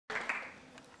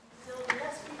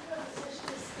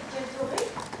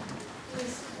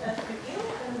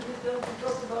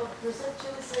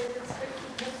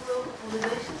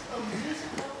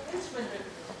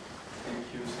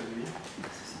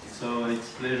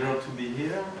pleasure to be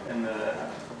here, and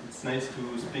it's nice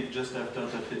to speak just after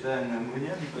Tafeta and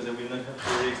Ammonia, because I will not have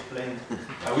to re-explain.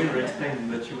 I will re-explain,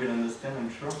 but you will understand,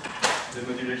 I'm sure, the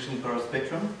modulation power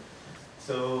spectrum.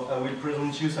 So I will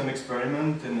present you some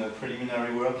experiment and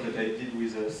preliminary work that I did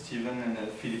with Stephen and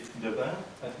Philippe Debin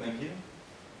at McGill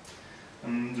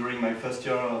during my first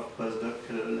year of postdoc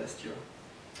last year.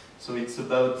 So it's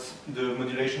about the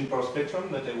modulation power spectrum,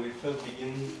 but I will first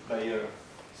begin by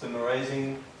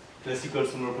summarizing classical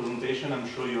sound representation. I'm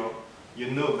sure you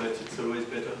know, but it's always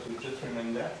better to just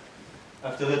remind that.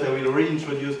 After that, I will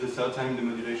reintroduce the third time the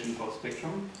modulation power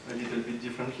spectrum, a little bit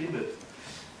differently, but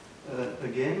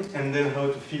again, and then how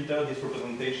to filter this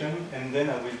representation, and then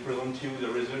I will present you the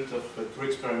result of two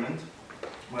experiments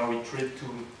where we try to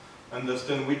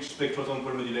understand which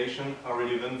spectrotemporal modulation are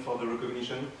relevant for the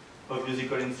recognition of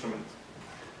musical instruments.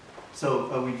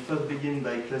 So I will first begin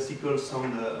by classical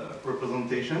sound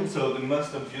representation. So the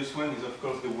most obvious one is, of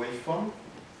course, the waveform,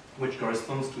 which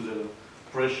corresponds to the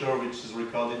pressure which is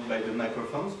recorded by the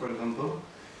microphones, for example,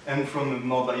 and from a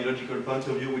more biological point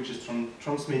of view, which is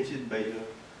transmitted by the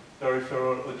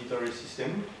peripheral auditory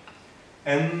system.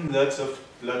 And lots of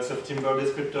timbre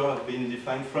descriptors have been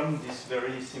defined from this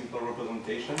very simple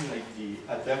representation, like the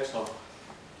attacks or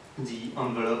the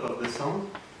envelope of the sound.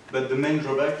 But the main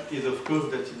drawback is, of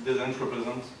course, that it doesn't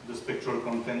represent the spectral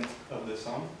content of the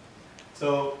sound.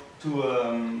 So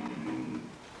to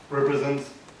represent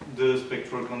the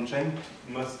spectral content,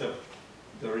 most of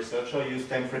the researchers use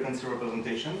time-frequency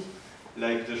representations,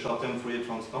 like the short-term Fourier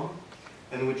transform,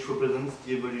 and which represents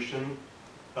the evolution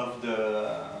of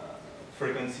the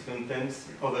frequency contents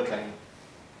over time.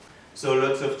 So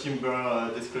lots of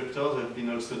timbre descriptors have been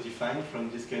also defined from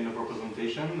this kind of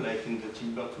representation, like in the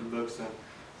timbre toolbox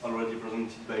already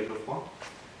presented by Geoffroy.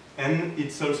 And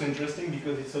it's also interesting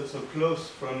because it's also close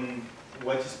from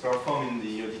what is performed in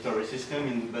the auditory system,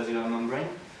 in the basilar membrane,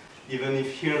 even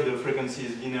if here the frequency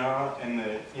is linear, and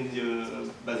in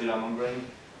the basilar membrane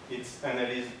it's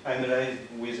analyzed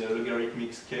with a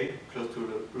logarithmic scale, close to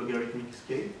a logarithmic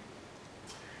scale.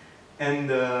 And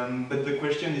but the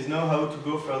question is now how to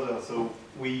go further. So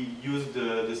we used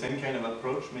the same kind of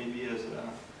approach maybe as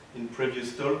in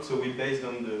previous talk. So we based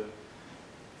on the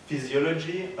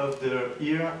physiology of the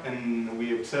ear, and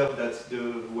we observed that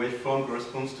the waveform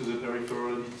corresponds to the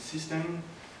peripheral system,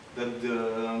 that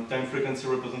the time frequency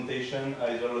representation,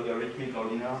 either logarithmic or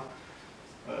linear,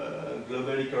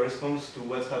 globally corresponds to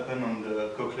what happened on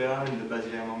the cochlea in the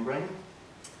basilar membrane.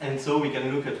 And so we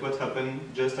can look at what happened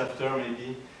just after,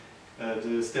 maybe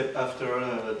the step after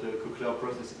the cochlear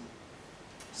processing.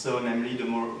 So namely the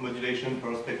modulation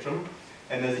power spectrum.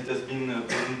 And as it has been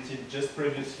presented just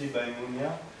previously by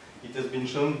Munia, it has been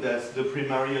shown that the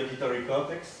primary auditory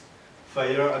cortex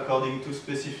fire according to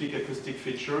specific acoustic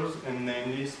features, and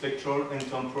namely spectral and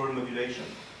temporal modulation.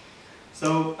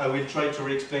 So I will try to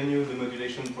re-explain you the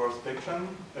modulation power spectrum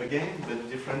again, but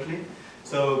differently.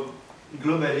 So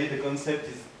globally, the concept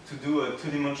is to do a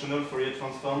two-dimensional Fourier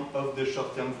transform of the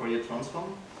short-term Fourier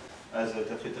transform, as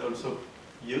Tafeta also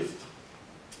used.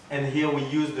 And here we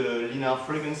use the linear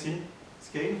frequency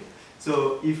scale.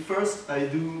 So if first I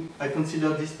consider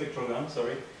this spectrogram,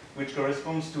 which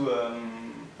corresponds to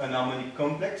an harmonic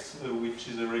complex, which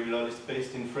is regularly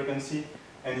spaced in frequency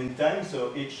and in time.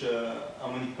 So each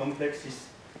harmonic complex is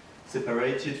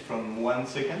separated from 1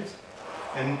 second.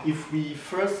 And if we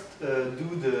first do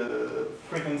the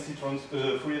frequency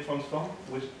Fourier transform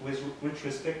with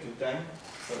respect to time,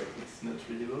 sorry, it's not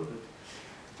readable,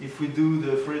 but if we do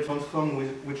the Fourier transform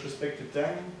with respect to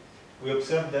time, we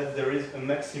observe that there is a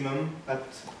maximum at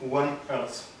 1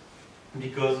 Hz,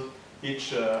 because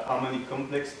each harmonic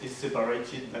complex is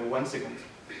separated by 1 second.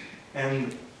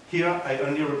 And here I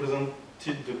only represented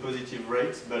the positive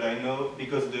rates, but I know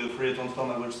because the Fourier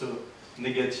transform have also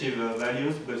negative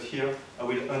values, but here I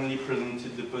will only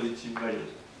present the positive values.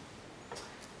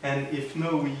 And if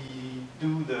now we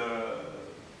do the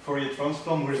Fourier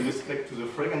transform with respect to the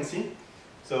frequency,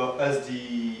 so as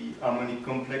the harmonic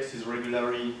complex is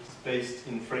regularly spaced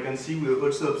in frequency, we will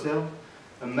also observe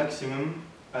a maximum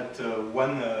at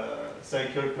 1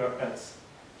 cycle per hertz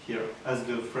here, as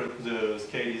the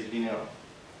scale is linear.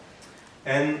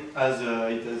 And as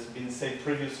it has been said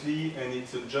previously, and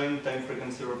it's a joint time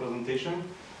frequency representation,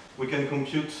 we can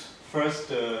compute first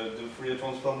the Fourier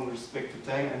transform with respect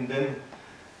to time, and then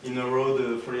in a row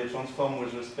the Fourier transform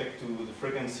with respect to the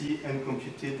frequency, and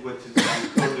computed what is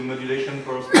called the modulation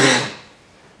power spectrum.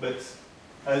 But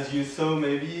as you saw,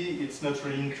 maybe it's not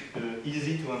really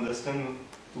easy to understand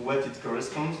to what it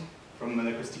corresponds from an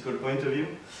acoustical point of view.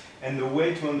 And the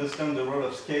way to understand the role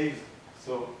of scales,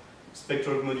 so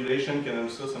spectral modulation can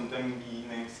also sometimes be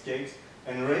named scales,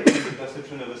 And rate, the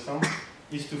perception of a sound,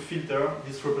 is to filter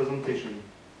this representation.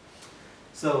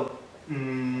 So,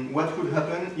 what would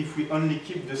happen if we only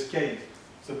keep the scale?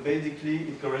 So basically,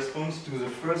 it corresponds to the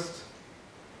first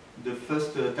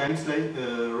time slice,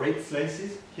 rate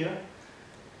slices here.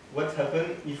 What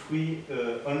happens if we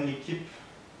only keep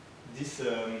this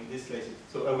slices?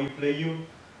 So I will play you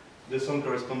the sound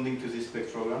corresponding to this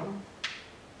spectrogram.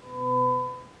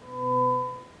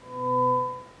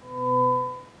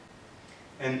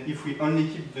 And if we only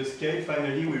keep the scale,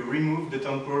 finally we remove the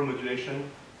temporal modulation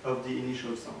of the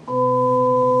initial sound.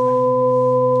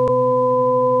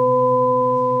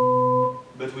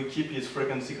 But we keep its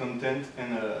frequency content,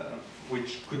 and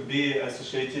which could be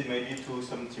associated maybe to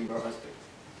some timbre aspect.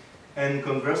 And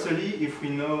conversely, if we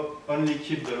now only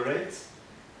keep the rates,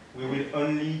 we will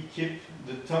only keep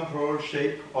the temporal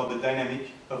shape or the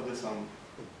dynamic of the sound.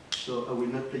 So I will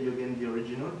not play you again the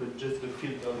original, but just the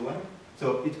filtered one.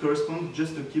 So it corresponds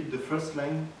just to keep the first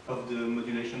line of the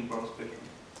modulation power spectrum.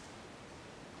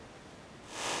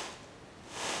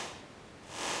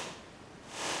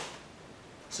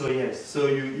 So yes, so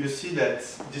you see that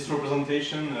this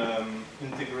representation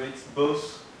integrates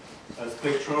both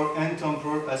spectral and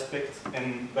temporal aspects,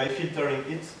 and by filtering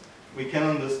it, we can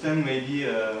understand maybe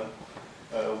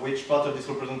which part of this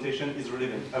representation is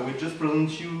relevant. I will just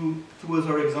present you two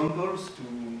other examples to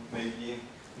maybe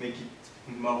make it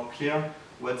more clear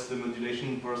what the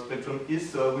modulation power spectrum is.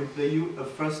 So I will play you a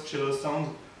first cello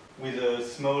sound with a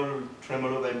small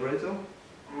tremolo vibrato.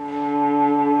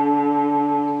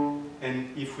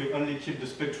 And if we only keep the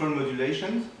spectral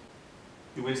modulations,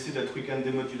 you will see that we can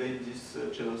demodulate this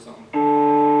cello sound.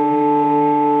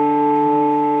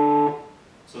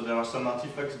 So there are some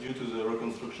artifacts due to the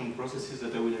reconstruction processes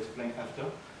that I will explain after,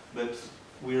 but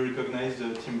we recognize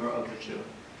the timbre of the cello.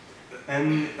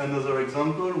 And another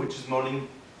example, which is more linked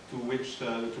to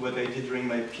what I did during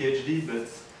my PhD, but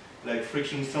like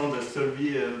friction sound as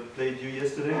Sylvie played you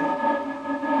yesterday.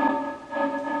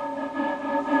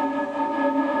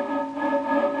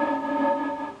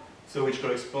 So which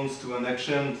corresponds to an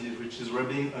action which is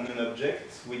rubbing on an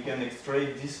object. We can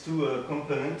extract these two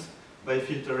components by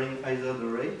filtering either the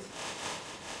rate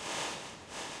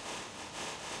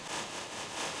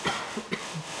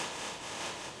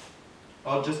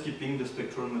or just keeping the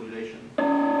spectral modulation.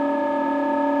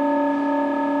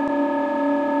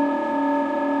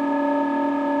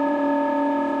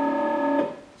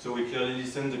 So we clearly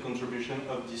listen the contribution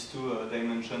of these two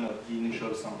dimensions of the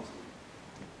initial sound.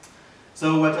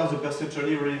 So what are the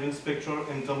perceptually relevant spectral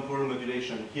and temporal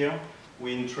modulation? Here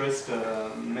we interest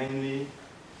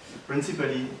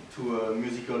principally to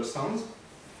musical sounds,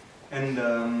 and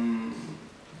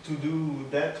to do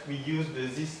that we use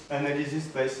this analysis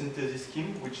by synthesis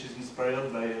scheme, which is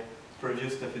inspired by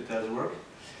previous Taffeta's work.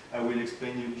 I will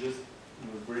explain you just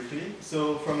briefly.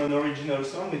 So from an original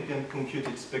sound we can compute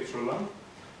its spectral one.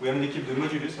 We only keep the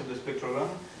modulus of the spectral one,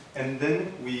 and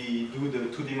then we do the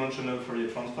two-dimensional Fourier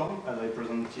transform, as I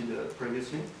presented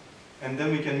previously. And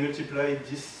then we can multiply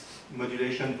this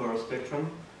modulation power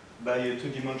spectrum by a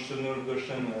two-dimensional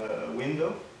Gaussian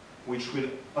window, which will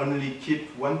only keep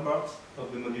one part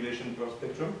of the modulation power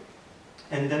spectrum.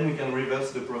 And then we can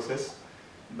reverse the process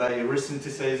by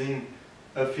resynthesizing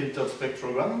a filtered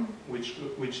spectrogram, which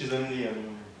is only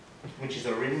which is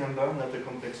a real number, not a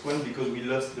complex one, because we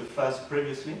lost the phase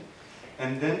previously.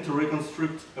 And then to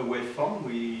reconstruct a waveform,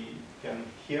 we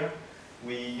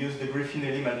use the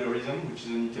Griffin-Ellim algorithm, which is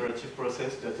an iterative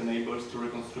process that enables to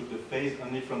reconstruct the phase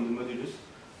only from the modulus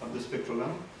of the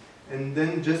spectrogram. And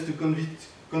then just to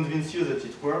convince you that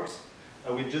it works,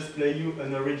 I will just play you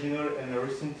an original and a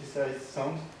resynthesized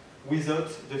sound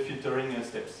without the filtering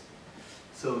steps.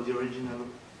 So the original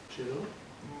cello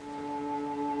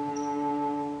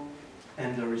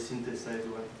and the resynthesized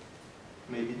one.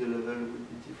 Maybe the level will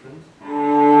be different. Yeah,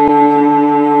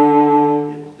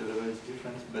 the level is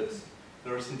different, but the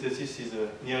resynthesis is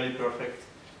nearly perfect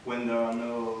when there are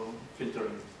no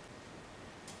filtering.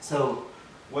 So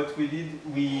what we did,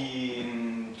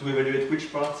 to evaluate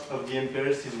which part of the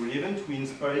MPRS is relevant, we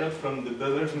inspired from the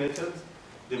bubbles method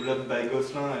developed by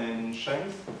Gosselin and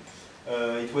Shines.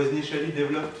 It was initially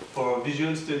developed for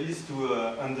visual studies to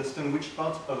understand which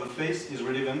part of a face is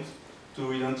relevant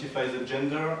to identify the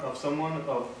gender of someone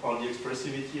or the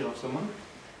expressivity of someone.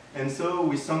 And so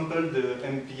we sampled the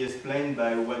MPS plane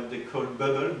by what they call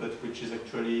bubble, but which is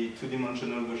actually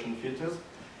two-dimensional Gaussian filters.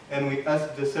 And we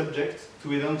asked the subject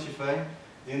to identify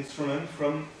the instrument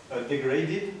from a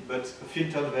degraded but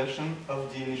filtered version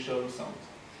of the initial sound.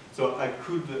 So I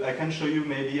can show you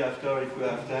maybe after, if we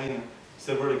have time,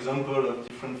 several examples of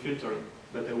different filtering,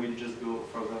 but I will just go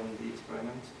further in the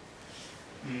experiment.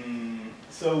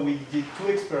 So we did 2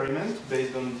 experiments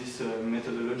based on this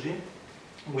methodology.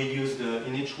 We used,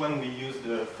 in each one, we used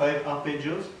 5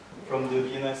 arpeggios from the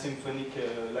Vienna Symphonic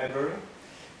Library.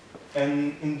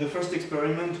 And in the first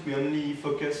experiment, we only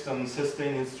focused on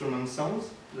sustained instrument sounds,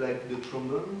 like the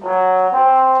trombone, the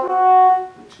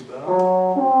tuba,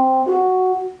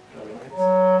 clarinet,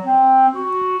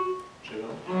 cello,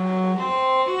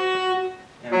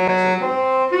 and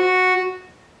saxophone.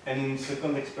 And in the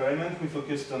second experiment, we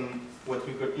focused on what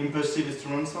we call impulsive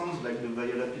instrument sounds, like the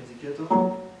viola pizzicato,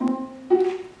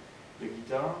 the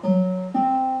guitar,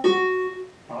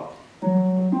 harp,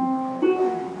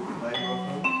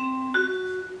 vibraphone,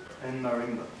 and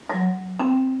marimba.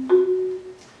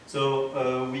 So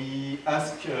we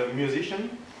ask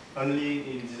musicians, only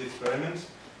in these experiments,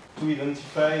 to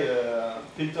identify a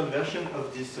filtered version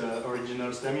of this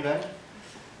original stimuli.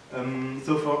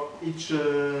 So for each,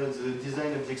 the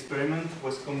design of the experiment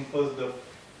was composed of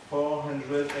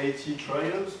 480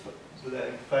 trials, so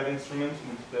like 5 instruments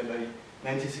multiplied by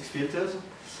 96 filters,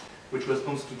 which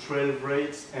corresponds to 12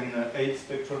 rates and 8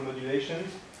 spectral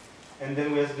modulations. And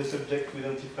then we asked the subject to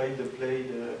identify the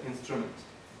played instrument.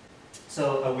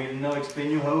 So I will now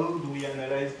explain you how do we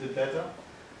analyze the data.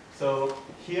 So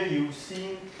here you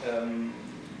see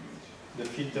the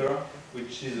filter,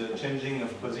 which is a changing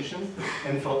of position,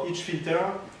 and for each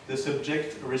filter, the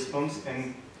subject responds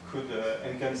and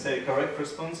can say correct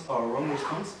response or wrong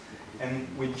response, and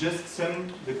we just sum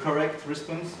the correct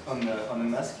response on a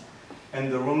mask,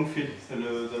 and the wrong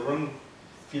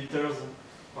filters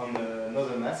on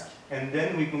another mask, and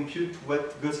then we compute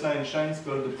what Gosselin and Shines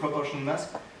call the proportion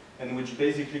mask, and which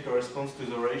basically corresponds to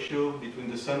the ratio between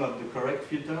the sum of the correct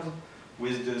filters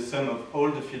with the sum of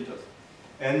all the filters.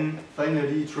 And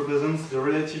finally, it represents the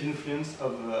relative influence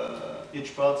of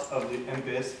each part of the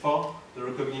MPS for the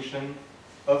recognition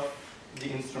of the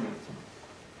instrument.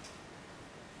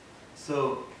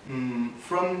 So,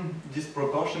 from this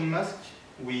proportion mask,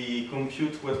 we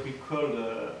compute what we call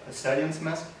a Salient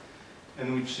mask,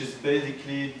 and which is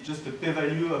basically just the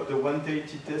p-value of the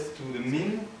 180 test to the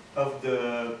mean of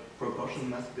the proportion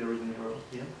mask. There is an error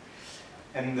here.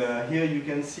 And here you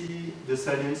can see the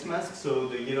Salient mask, so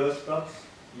the yellowest parts,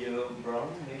 yellow-brown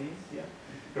maybe, yeah,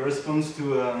 corresponds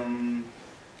to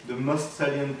the most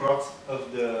salient parts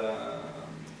of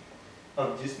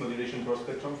this modulation power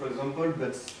spectrum, for example,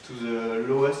 but to the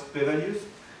lowest p-values,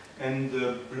 and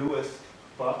the bluest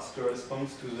parts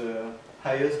corresponds to the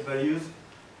highest p-values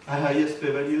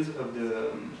of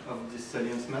this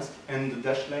Salient mask, and the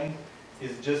dashed line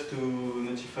is just to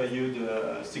notify you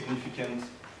the significant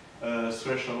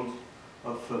threshold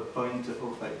of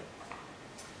 0.05.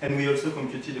 And we also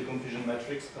computed a confusion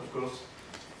matrix, of course,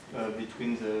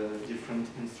 between the different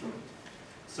instruments.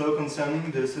 So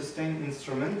concerning the sustained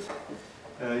instrument,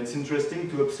 it's interesting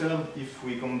to observe if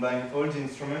we combine all the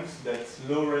instruments that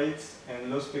low rates and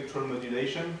low spectral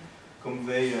modulation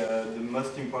convey the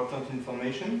most important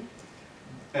information.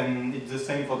 And it's the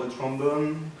same for the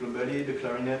trombone, globally, the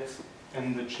clarinet,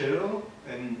 and the cello,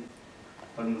 and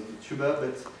almost the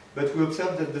tuba, but we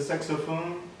observe that the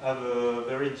saxophone have a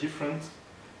very different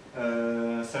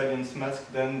Salient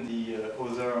mask than the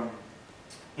other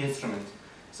instrument.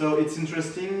 So it's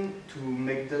interesting to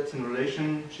make that in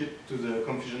relationship to the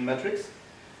confusion matrix,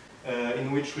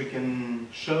 in which we can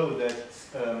show that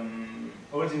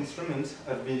all the instruments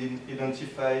have been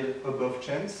identified above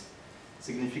chance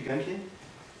significantly,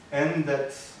 and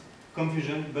that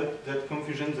confusion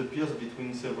appears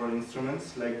between several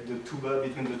instruments, like the tuba,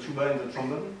 between the tuba and the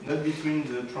trombone, not between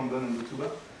the trombone and the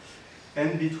tuba,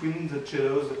 and between the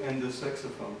cellos and the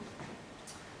saxophone.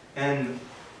 And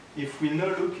if we now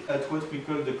look at what we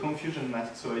call the confusion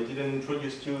mask, so I didn't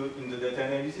introduce you in the data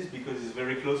analysis because it's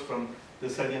very close from the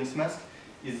Salient mask,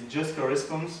 it just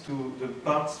corresponds to the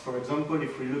parts. For example,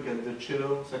 if we look at the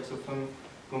cello saxophone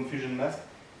confusion mask,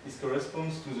 it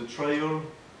corresponds to the trial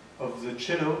of the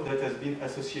cello that has been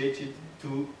associated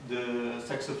to the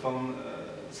saxophone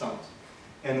sound.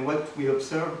 And what we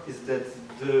observe is that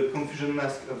the confusion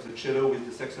mask of the cello with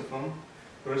the saxophone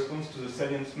corresponds to the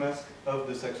Salient mask of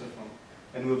the saxophone.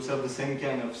 And we observe the same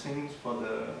kind of things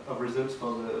of results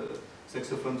for the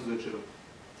saxophone to the cello.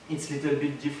 It's a little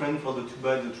bit different for the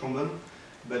tuba and the trombone,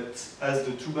 but as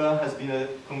the tuba has been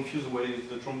confused with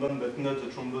the trombone, but not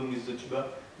the trombone with the tuba,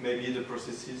 maybe the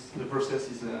process is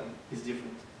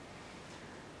different.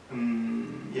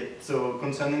 Yeah. So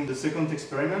concerning the second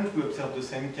experiment, we observe the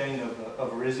same kind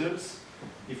of results.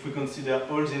 If we consider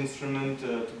all the instruments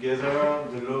together,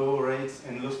 the low rates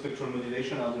and low spectral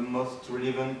modulation are the most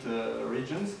relevant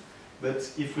regions. But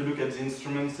if we look at the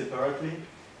instruments separately,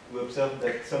 we observe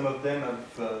that some of them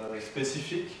have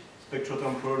specific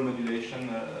spectrotemporal modulation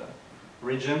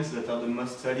regions that are the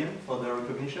most salient for their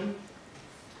recognition.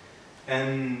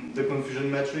 And the confusion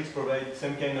matrix provides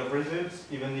some kind of results,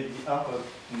 even if the ARP have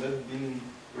not been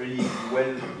really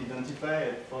well identified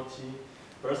at 40%,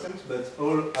 but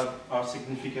all are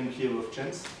significantly above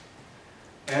chance.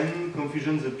 And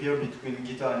confusions appear between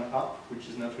guitar and harp, which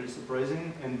is not really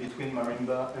surprising, and between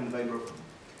marimba and vibraphone.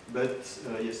 But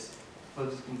yes, all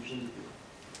these confusions appear.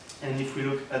 And if we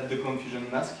look at the confusion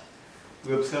mask,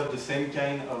 we observe the same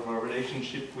kind of a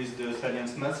relationship with the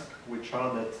salience mask, which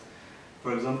are that,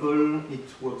 for example,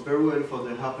 it works very well for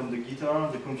the harp and the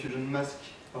guitar. The confusion mask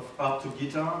of harp to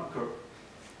guitar,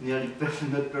 nearly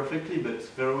not perfectly, but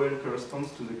very well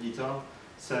corresponds to the guitar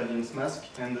salience mask,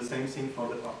 and the same thing for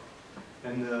the harp.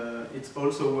 And it's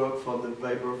also worked for the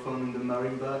vibraphone and the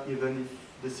marimba, even if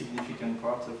the significant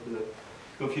part of the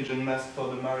confusion mask for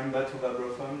the marimba to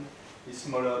vibraphone is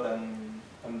smaller than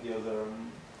the other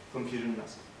confusion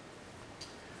mask.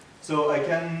 So I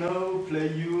can now play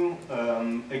you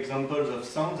examples of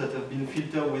sounds that have been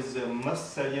filtered with the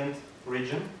most salient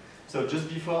region. So just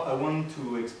before, I want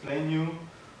to explain you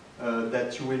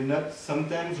that you will not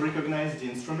sometimes recognize the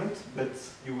instrument, but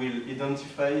you will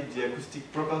identify the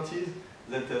acoustic properties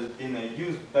that have been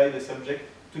used by the subject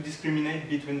to discriminate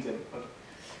between them.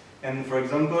 And for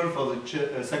example, for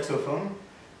the saxophone,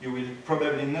 you will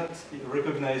probably not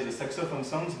recognize the saxophone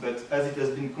sounds, but as it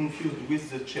has been confused with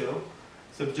the cello,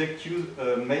 subject use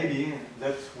maybe,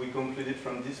 that we concluded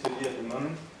from this study at the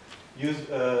moment, use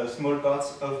small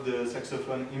parts of the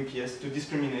saxophone MPS to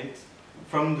discriminate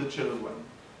from the cello one.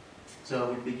 So I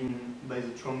will begin by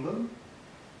the trombone.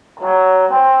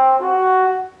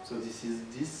 So this is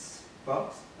this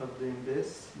part of the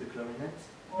MPS, the clarinet,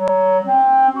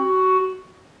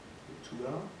 the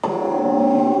tuba.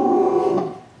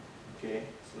 Okay,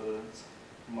 so it's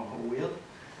more weird.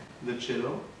 The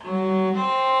cello,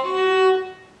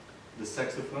 the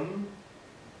saxophone.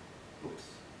 Oops.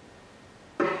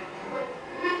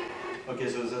 Okay,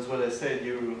 so that's what I said.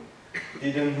 You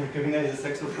didn't recognize the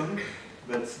saxophone,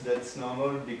 but that's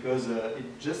normal because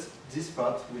it's just this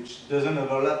part which doesn't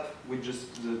overlap with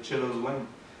just the cello's one.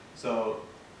 So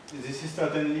this is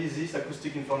certainly this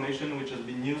acoustic information which has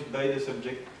been used by the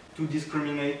subject to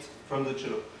discriminate from the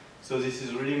cello. So this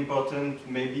is really important.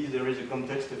 Maybe there is a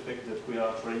context effect that we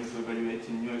are trying to evaluate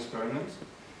in new experiments.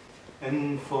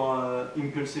 And for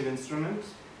impulsive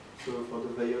instruments, so for the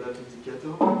viola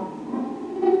pizzicato,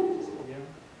 here,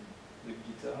 the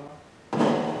guitar,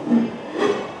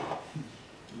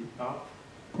 the harp,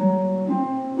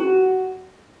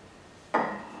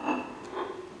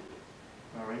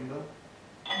 marimba,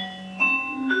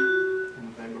 and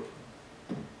vibraphone.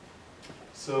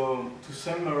 So to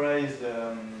summarize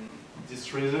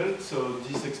this result, so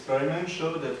this experiment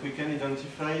showed that we can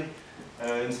identify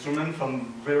instruments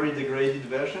from very degraded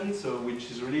versions, so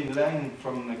which is really in line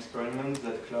from an experiment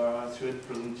that Clara Thoret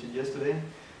presented yesterday,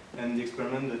 and the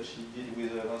experiment that she did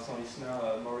with Vincent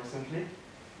Lissner more recently.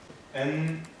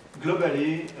 And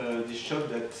globally, this showed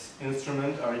that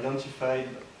instruments are identified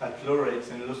at low rates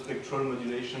and low spectral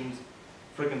modulation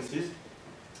frequencies.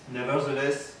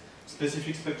 Nevertheless,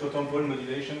 specific spectrotemporal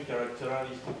modulation characterize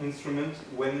instruments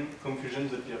when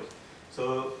confusions appear.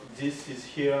 So this is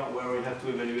here where we have to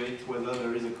evaluate whether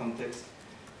there is a context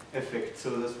effect.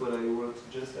 So that's what I wrote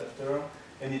just after.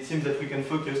 And it seems that we can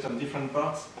focus on different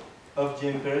parts of the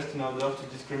empirist in order to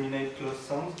discriminate close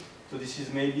sounds. So this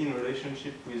is maybe in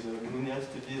relationship with Munia's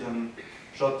studies on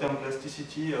short-term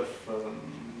plasticity of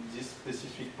these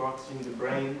specific parts in the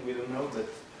brain. We don't know, but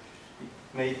it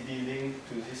may be linked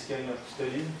to this kind of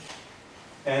study.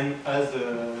 And as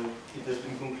it has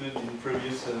been concluded in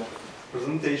previous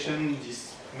presentation,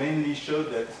 this mainly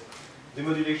showed that the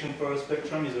modulation power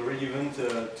spectrum is a relevant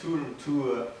tool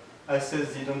to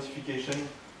assess the identification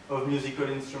of musical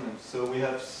instruments. So we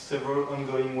have several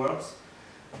ongoing works.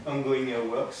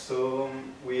 So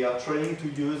we are trying to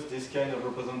use this kind of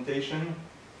representation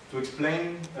to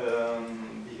explain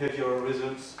behavioral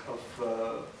results of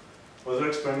other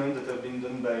experiments that have been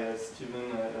done by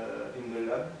Stephen in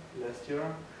the lab last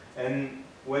year. And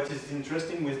what is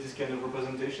interesting with this kind of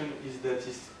representation is that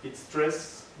it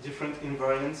stresses different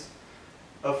invariants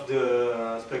of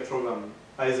the spectrogram,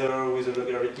 either with a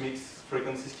logarithmic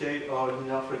frequency scale or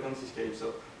linear frequency scale.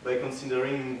 So by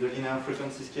considering the linear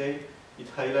frequency scale, it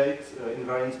highlights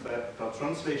invariance per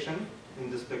translation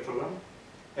in the spectrogram.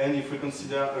 And if we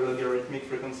consider a logarithmic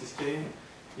frequency scale,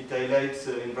 it highlights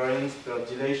invariance per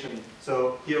dilation.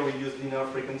 So here we use linear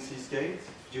frequency scale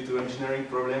due to engineering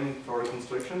problem for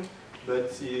reconstruction,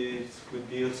 but it would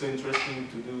be also interesting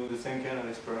to do the same kind of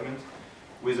experiment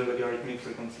with a logarithmic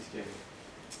frequency scale.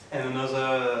 And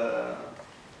another,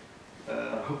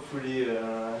 hopefully,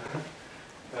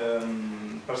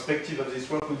 perspective of this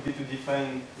work would be to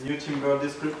define new timbre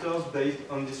descriptors based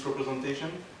on this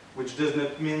representation, which does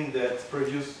not mean that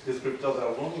previous descriptors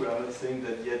are wrong. We are not saying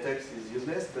that the attacks is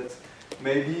useless, but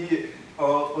maybe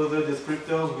other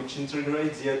descriptors which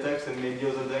integrate the attacks and maybe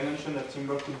other dimension of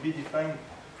timbre could be defined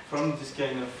from this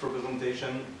kind of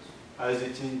representation, as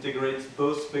it integrates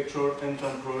both spectral and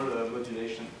temporal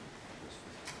modulation.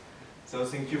 So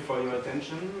thank you for your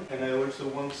attention, and I also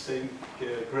want to thank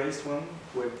Grace One,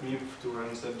 who helped me to run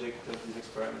the subject of these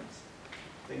experiments.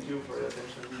 Thank you for your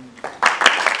attention.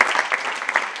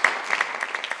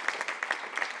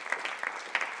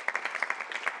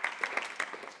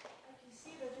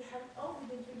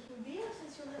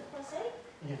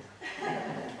 Yes.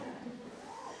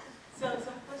 So,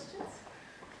 some questions?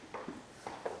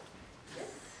 Yes.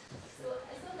 So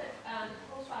I saw that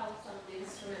profiles of the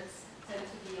instruments tend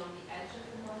to be on the edge of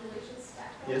the modulation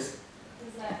spectrum. Yes.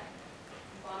 Does that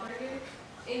bother you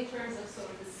in terms of sort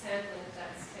of the sampling of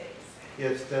that space?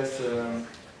 Yes, that's.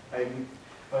 I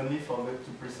only forgot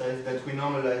to precise that we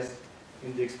normalized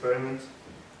in the experiment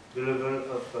the level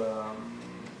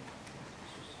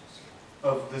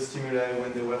of the stimuli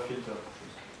when they were filtered,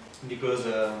 because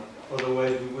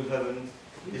otherwise we would haven't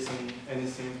listened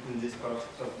anything in this part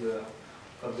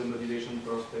of the modulation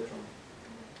per spectrum.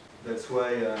 That's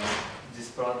why this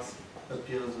part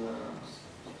appears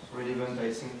relevant,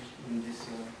 I think, in this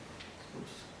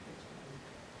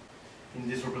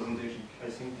representation. I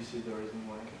think this is the reason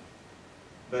why.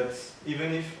 But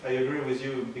even if I agree with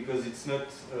you, because it's not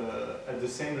at the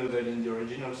same level in the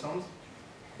original sounds,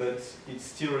 but it's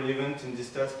still relevant in this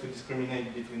task to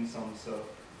discriminate between sounds. So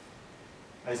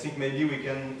I think maybe we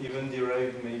can even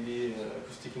derive maybe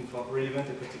relevant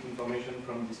acoustic information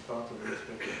from this part of the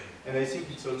spectrum. And I think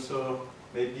it's also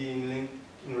maybe in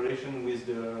relation with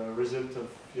the result of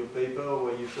your paper,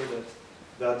 where you show that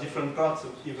there are different parts,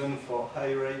 even for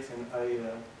high rates and high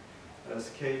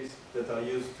scales, that are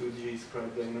used to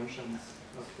describe dimensions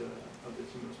of the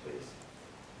timbre space.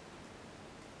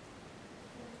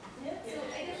 Yeah. So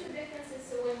I guess the difference is,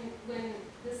 so when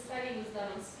the study was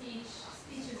done on speech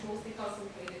is mostly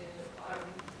concentrated in the bottom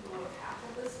lower half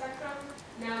of the spectrum.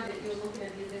 Now that you're looking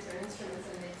at these different instruments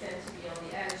and they tend to be on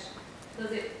the edge,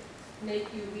 does it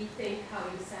make you rethink how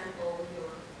you sample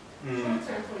your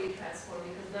short-term Fourier transform?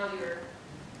 Because now you're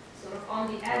sort of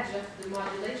on the edge of the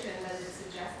modulation, does it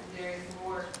suggest that there is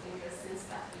more interest in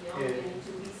stuff beyond? You need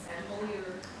to resample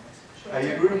your short-term.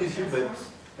 I agree with you, but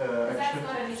that's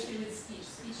not an issue with speech.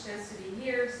 Speech tends to be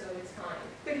here, so it's fine.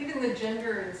 But even the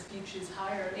gender in speech is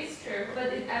higher. It's true,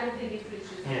 but I don't think it reaches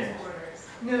those corners.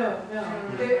 No.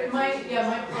 My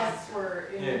plots were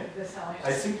in the Salient.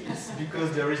 I think it's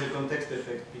because there is a context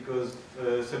effect, because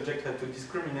the subject had to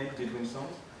discriminate between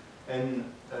sounds, and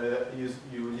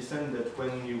you listen that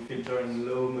when you filter in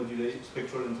low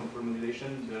spectral and temporal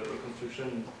modulation, the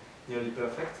reconstruction is nearly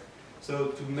perfect. So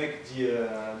to make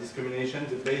the discrimination,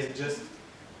 the base just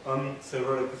on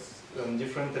several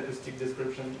different acoustic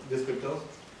descriptors,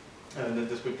 not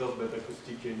descriptors but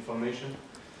acoustic information.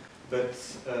 But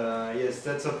yes,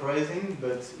 that's surprising,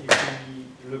 but if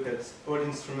we look at all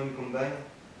instruments combined,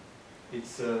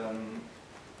 it's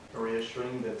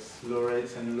reassuring that low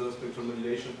rates and low spectral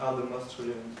modulation are the most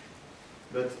relevant.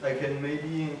 But I can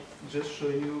maybe just show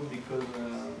you, because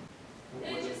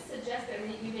it just suggests that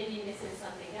you may be missing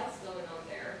something else going on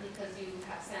there, because you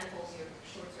have samples your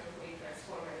short-term Fourier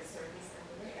transform at a certain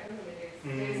sample rate. I don't know if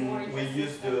there's more we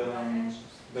used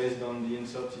based on the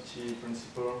uncertainty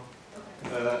principle,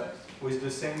 with the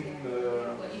same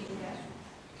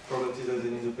properties as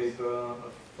in the paper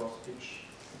for speech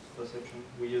perception.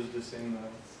 We use the same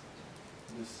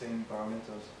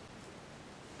parameters.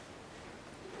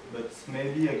 But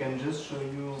maybe I can just show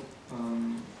you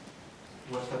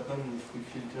what happens if we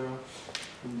filter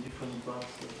in different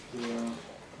parts of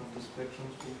the spectrum.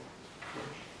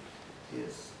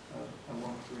 Yes, I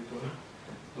want to recover.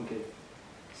 Okay,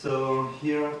 so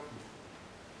here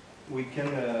we can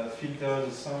filter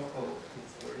the sound. Oh,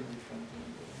 it's very different.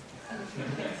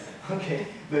 Okay,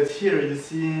 but here you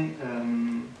see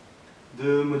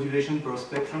the modulation per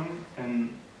spectrum,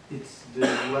 and it's the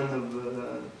one of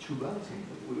tuba. I think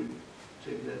we will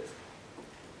check that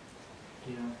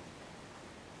here.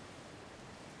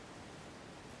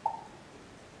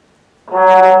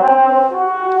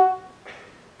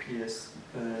 Yes,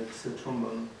 it's a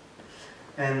trombone.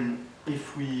 And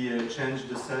if we change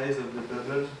the size of the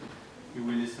bubble, you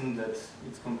will listen that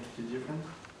it's completely different.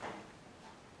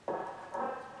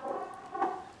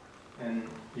 And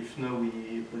if now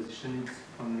we position it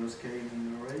on low scale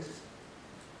and low rates,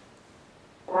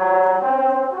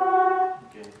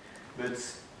 But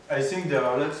I think there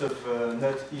are lots of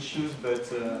not issues, but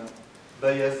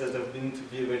bias that have been to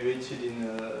be evaluated in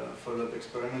follow-up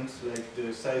experiments, like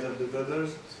the size of the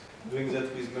bubbles. Doing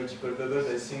that with multiple bubbles,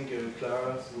 I think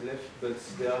Clara who left, but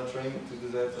they are trying to do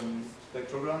that on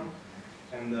spectrogram,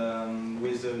 and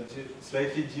with a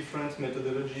slightly different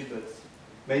methodology, but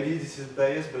maybe this is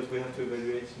biased, but we have to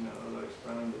evaluate in other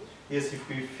experiments. But yes, if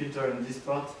we filter in this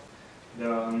part,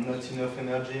 there are not enough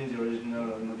energy in the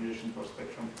original modulation per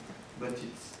spectrum, but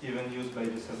it's even used by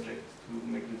the subject to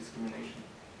make the discrimination.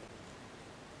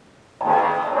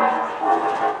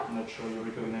 I'm not sure you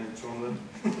recognize it from them.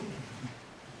 More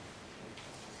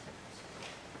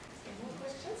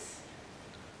questions?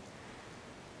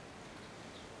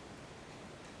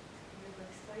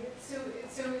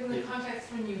 So in the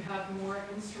context when you have more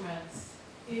instruments,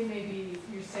 it may be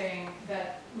you're saying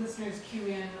that listeners cue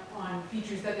in on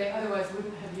features that they otherwise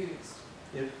wouldn't have used.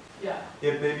 Yep. Yeah.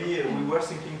 Yeah, maybe we were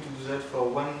thinking to do that for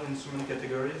one instrument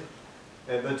category,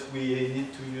 but we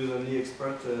need to use only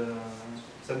expert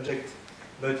subject.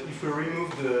 But if we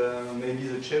remove maybe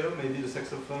the cello, maybe the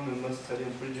saxophone and most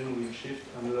Salient region will shift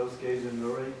and low scales and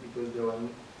low rate because they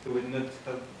will not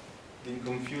have been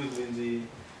confused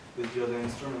with the other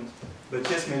instruments. But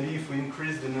yes, maybe if we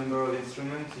increase the number of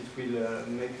instruments, it will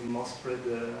make more spread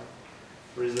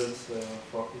results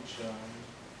for each of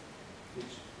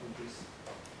these.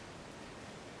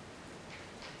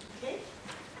 Okay.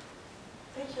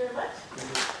 Thank you very much.